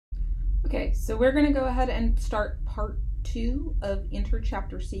Okay, so we're going to go ahead and start part 2 of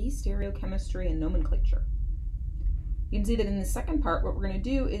Interchapter C, Stereochemistry and Nomenclature. You can see that in the second part, what we're going to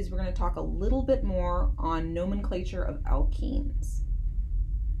do is we're going to talk a little bit more on nomenclature of alkenes.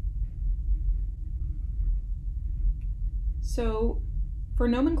 So for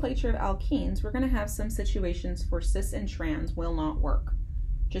nomenclature of alkenes, we're going to have some situations for cis and trans will not work.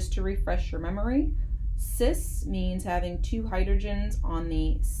 Just to refresh your memory, cis means having two hydrogens on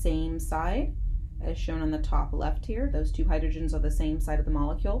the same side, as shown on the top left here. Those two hydrogens are the same side of the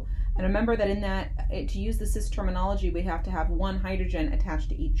molecule. And remember that in that, to use the cis terminology, we have to have one hydrogen attached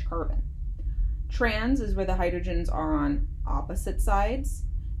to each carbon. Trans is where the hydrogens are on opposite sides.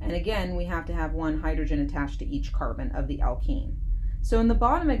 And again, we have to have one hydrogen attached to each carbon of the alkene. So in the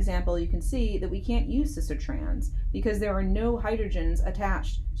bottom example, you can see that we can't use cis or trans because there are no hydrogens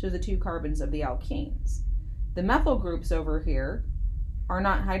attached to the two carbons of the alkenes. The methyl groups over here are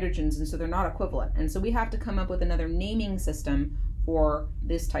not hydrogens, and so they're not equivalent. And so we have to come up with another naming system for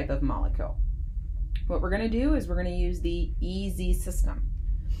this type of molecule. What we're going to do is we're going to use the EZ system.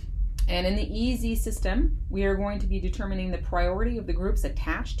 And in the EZ system, we are going to be determining the priority of the groups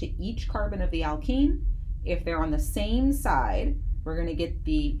attached to each carbon of the alkene. If they're on the same side, we're going to get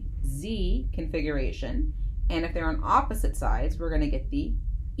the Z configuration. And if they're on opposite sides, we're going to get the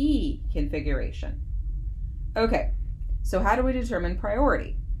E configuration. Okay, so how do we determine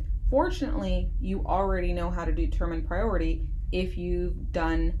priority? Fortunately, you already know how to determine priority if you've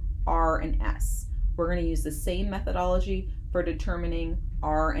done R and S. We're going to use the same methodology for determining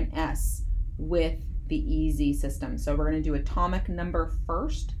R and S with the EZ system. So we're going to do atomic number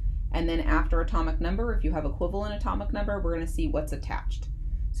first, and then after atomic number, if you have equivalent atomic number, we're going to see what's attached.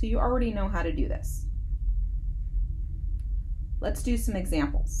 So you already know how to do this. Let's do some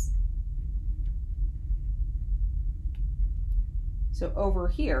examples. So over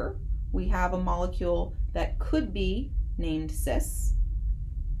here, we have a molecule that could be named cis,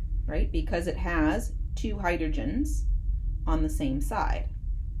 right? Because it has two hydrogens on the same side.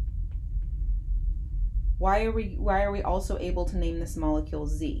 Why are we also able to name this molecule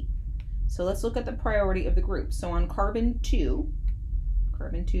Z? So let's look at the priority of the group. So on carbon 2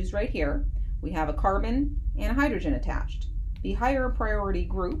 is right here, we have a carbon and a hydrogen attached. The higher priority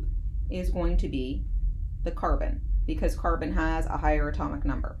group is going to be the carbon, because carbon has a higher atomic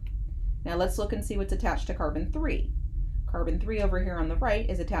number. Now let's look and see what's attached to carbon 3. Carbon 3 over here on the right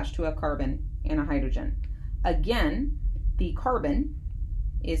is attached to a carbon and a hydrogen. Again, the carbon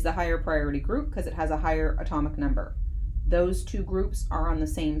is the higher priority group because it has a higher atomic number. Those two groups are on the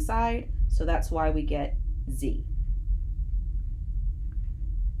same side, so that's why we get Z.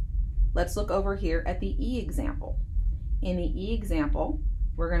 Let's look over here at the E example. In the E example,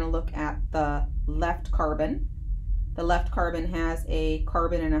 we're going to look at the left carbon. The left carbon has a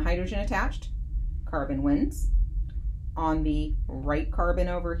carbon and a hydrogen attached. Carbon wins. On the right carbon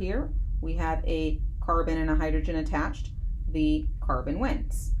over here, we have a carbon and a hydrogen attached. The carbon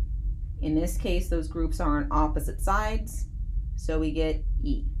wins. In this case, those groups are on opposite sides, so we get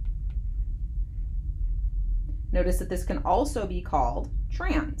E. Notice that this can also be called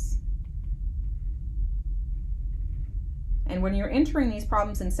trans. And when you're entering these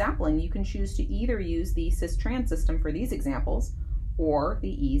problems in sampling, you can choose to either use the cis-trans system for these examples or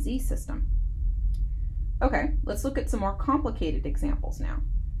the EZ system. Okay, let's look at some more complicated examples now.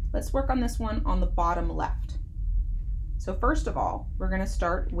 Let's work on this one on the bottom left. So first of all, we're going to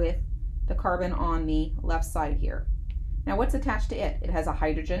start with the carbon on the left side here. Now what's attached to it? It has a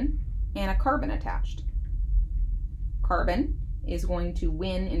hydrogen and a carbon attached. Carbon is going to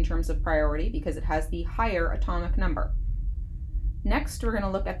win in terms of priority because it has the higher atomic number. Next, we're going to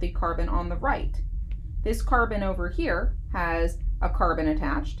look at the carbon on the right. This carbon over here has a carbon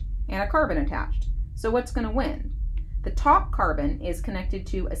attached and a carbon attached. So what's going to win? The top carbon is connected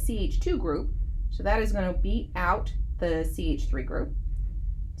to a CH2 group, so that is going to beat out the CH3 group.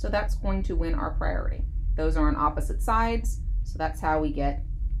 So that's going to win our priority. Those are on opposite sides, so that's how we get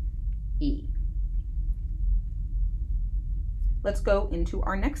E. Let's go into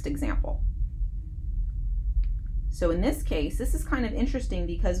our next example. So in this case, this is kind of interesting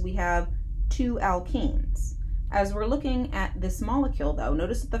because we have two alkenes. As we're looking at this molecule though,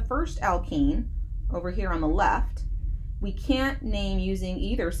 notice that the first alkene over here on the left, we can't name using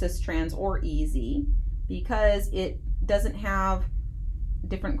either cis-trans or EZ because it doesn't have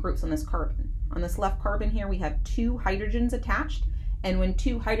different groups on this carbon. On this left carbon here, we have two hydrogens attached, and when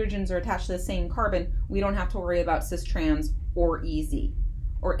two hydrogens are attached to the same carbon, we don't have to worry about cis-trans or EZ.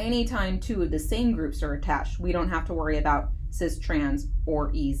 Or anytime two of the same groups are attached, we don't have to worry about cis-trans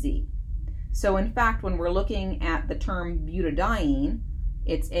or EZ. So in fact, when we're looking at the term butadiene,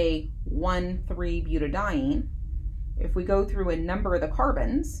 it's a 1,3-butadiene. If we go through and number the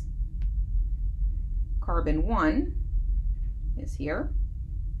carbons, carbon 1 is here,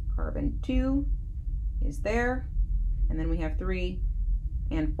 carbon 2 is there, and then we have 3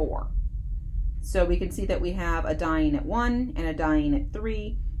 and 4. So we can see that we have a diene at 1 and a diene at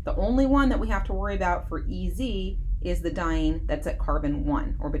 3. The only one that we have to worry about for EZ is the diene that's at carbon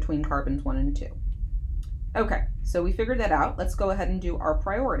 1, or between carbons 1 and 2. Okay, so we figured that out. Let's go ahead and do our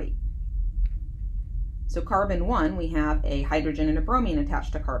priority. So carbon 1, we have a hydrogen and a bromine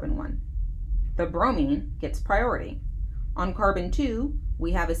attached to carbon 1. The bromine gets priority. On carbon 2,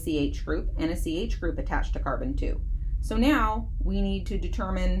 we have a CH group and a CH group attached to carbon 2. So now we need to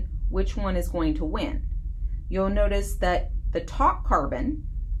determine which one is going to win. You'll notice that the top carbon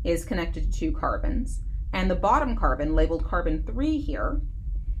is connected to 2 carbons, and the bottom carbon, labeled carbon 3 here,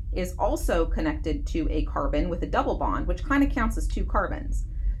 is also connected to a carbon with a double bond, which kind of counts as 2 carbons.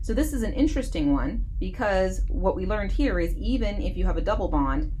 So this is an interesting one because what we learned here is even if you have a double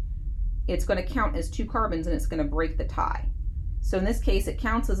bond, it's going to count as 2 carbons and it's going to break the tie. So in this case, it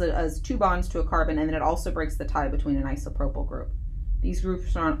counts as 2 bonds to a carbon, and then it also breaks the tie between an isopropyl group. These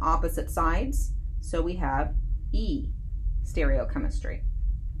groups are on opposite sides, so we have E stereochemistry.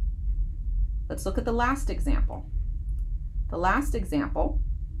 Let's look at the last example. The last example,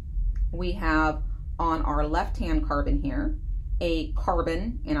 we have on our left-hand carbon here, a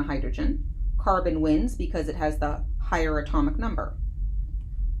carbon and a hydrogen. Carbon wins because it has the higher atomic number.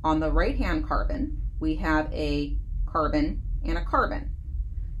 On the right-hand carbon, we have a carbon and a carbon.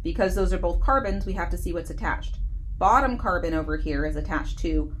 Because those are both carbons, we have to see what's attached. Bottom carbon over here is attached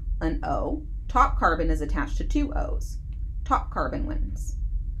to an O. Top carbon is attached to 2 O's. Top carbon wins.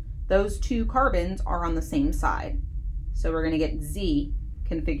 Those 2 carbons are on the same side, so we're going to get Z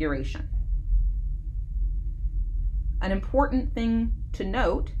configuration. An important thing to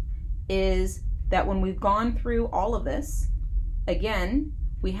note is that when we've gone through all of this, again,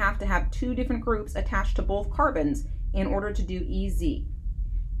 we have to have 2 different groups attached to both carbons in order to do EZ.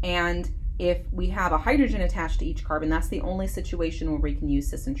 And if we have a hydrogen attached to each carbon, that's the only situation where we can use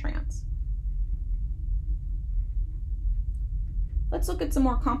cis and trans. Let's look at some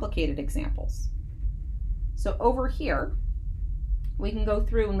more complicated examples. So over here, we can go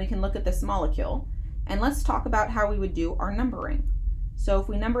through and we can look at this molecule, and let's talk about how we would do our numbering. So if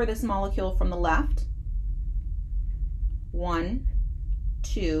we number this molecule from the left, 1,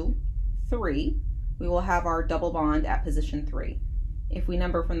 2, 3, we will have our double bond at position 3. If we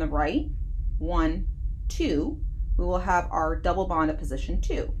number from the right, 1, 2, we will have our double bond at position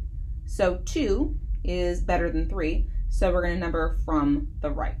 2. So 2 is better than 3, so we're going to number from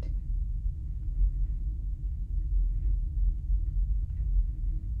the right.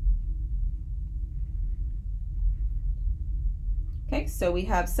 Okay, so we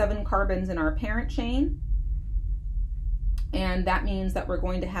have 7 carbons in our parent chain, and that means that we're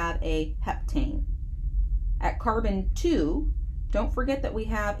going to have a heptane. At carbon 2, don't forget that we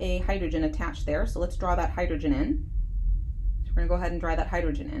have a hydrogen attached there, so let's draw that hydrogen in. So we're going to go ahead and draw that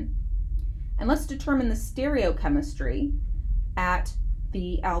hydrogen in. And let's determine the stereochemistry at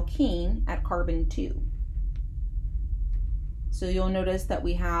the alkene at carbon 2. So you'll notice that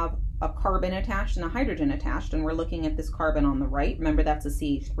we have a carbon attached and a hydrogen attached, and we're looking at this carbon on the right. Remember, that's a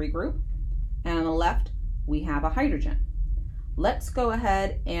CH3 group. And on the left, we have a hydrogen. Let's go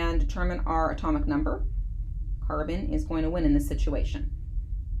ahead and determine our atomic number. Carbon is going to win in this situation.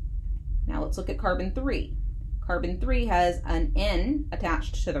 Now let's look at carbon 3. Carbon 3 has an N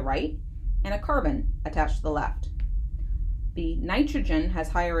attached to the right and a carbon attached to the left. The nitrogen has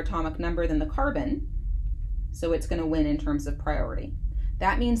higher atomic number than the carbon, so it's going to win in terms of priority.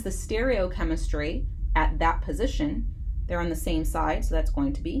 That means the stereochemistry at that position, they're on the same side, so that's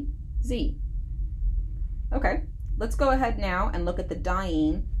going to be Z. Okay, let's go ahead now and look at the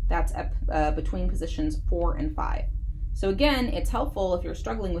diene that's at, between positions 4 and 5. So again, it's helpful if you're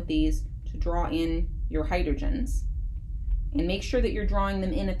struggling with these to draw in your hydrogens and make sure that you're drawing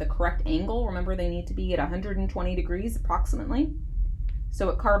them in at the correct angle. Remember, they need to be at 120 degrees approximately. So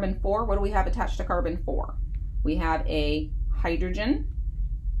at carbon 4, what do we have attached to carbon 4? We have a hydrogen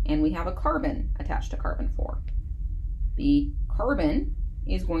and we have a carbon attached to carbon 4. The carbon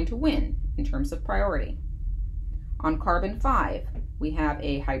is going to win in terms of priority. On carbon 5, we have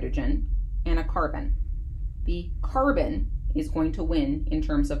a hydrogen and a carbon. The carbon is going to win in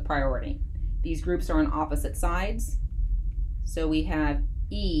terms of priority. These groups are on opposite sides, so we have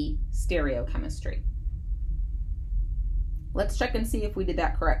E stereochemistry. Let's check and see if we did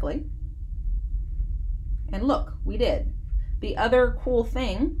that correctly. And look, we did. The other cool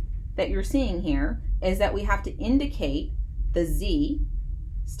thing that you're seeing here is that we have to indicate the Z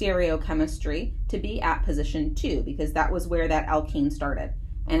stereochemistry to be at position 2 because that was where that alkene started.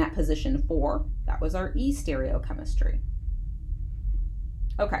 And at position 4, that was our E stereochemistry.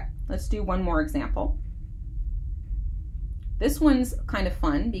 Okay, let's do one more example. This one's kind of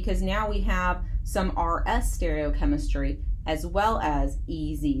fun because now we have some RS stereochemistry as well as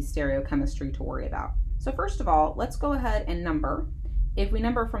EZ stereochemistry to worry about. So first of all, let's go ahead and number. If we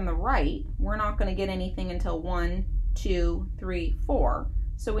number from the right, we're not going to get anything until 1, 2, 3, 4.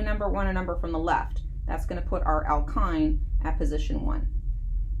 So we want to number from the left. That's going to put our alkyne at position 1.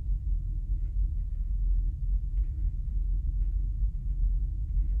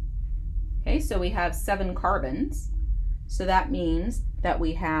 Okay, so we have 7 carbons. So that means that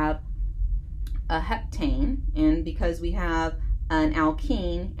we have a heptane, and because we have an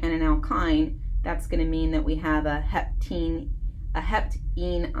alkene and an alkyne, that's going to mean that we have a heptene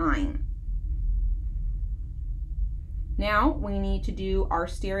ine. Now we need to do our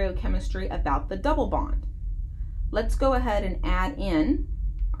stereochemistry about the double bond. Let's go ahead and add in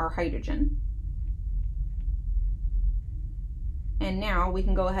our hydrogen. And now we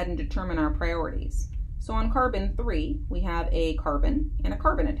can go ahead and determine our priorities. So on carbon 3, we have a carbon and a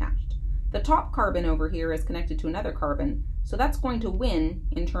carbon attached. The top carbon over here is connected to another carbon, so that's going to win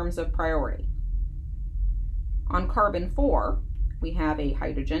in terms of priority. On carbon 4, we have a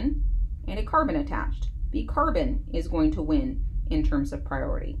hydrogen and a carbon attached. The carbon is going to win in terms of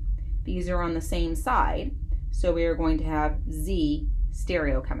priority. These are on the same side, so we are going to have Z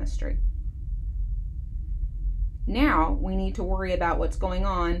stereochemistry. Now we need to worry about what's going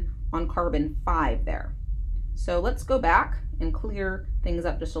on carbon 5 there. So let's go back and clear things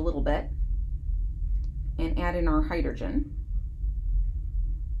up just a little bit and add in our hydrogen.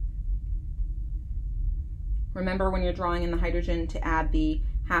 Remember when you're drawing in the hydrogen to add the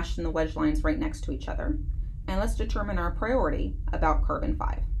hashed and the wedge lines right next to each other. And let's determine our priority about carbon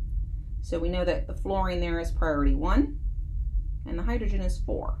 5. So we know that the fluorine there is priority 1 and the hydrogen is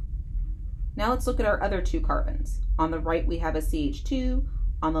 4. Now let's look at our other 2 carbons. On the right we have a CH2,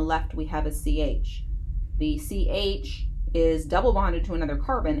 on the left we have a CH. The CH is double bonded to another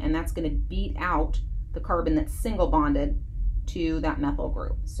carbon, and that's going to beat out the carbon that's single bonded to that methyl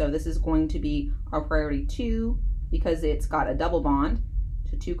group. So this is going to be our priority 2 because it's got a double bond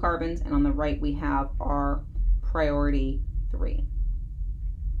to 2 carbons, and on the right we have our priority 3.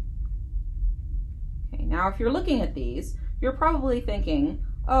 Okay, now if you're looking at these, you're probably thinking,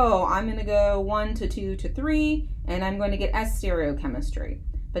 oh, I'm going to go 1 to 2 to 3, and I'm going to get S stereochemistry.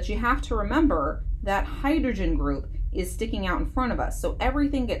 But you have to remember that hydrogen group is sticking out in front of us, so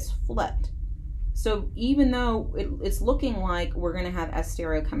everything gets flipped. So even though it's looking like we're going to have S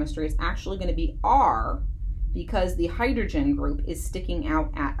stereochemistry, it's actually going to be R because the hydrogen group is sticking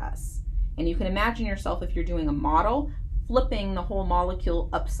out at us. And you can imagine yourself, if you're doing a model, flipping the whole molecule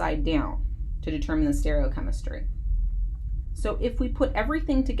upside down to determine the stereochemistry. So if we put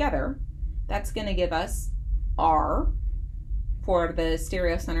everything together, that's going to give us R for the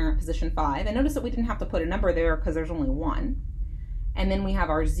stereocenter at position 5. And notice that we didn't have to put a number there because there's only 1. And then we have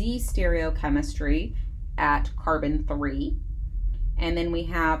our Z stereochemistry at carbon 3. And then we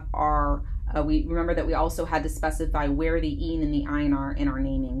have our, we remember that we also had to specify where the ene and the ine are in our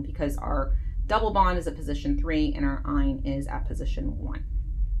naming because our double bond is at position 3 and our ine is at position 1.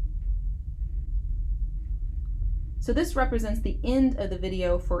 So this represents the end of the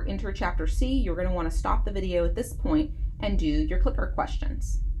video for Interchapter C. You're going to want to stop the video at this point and do your clicker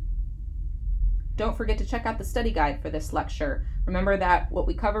questions. Don't forget to check out the study guide for this lecture. Remember that what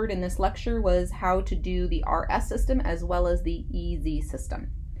we covered in this lecture was how to do the RS system as well as the EZ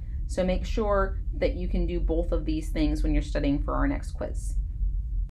system. So make sure that you can do both of these things when you're studying for our next quiz.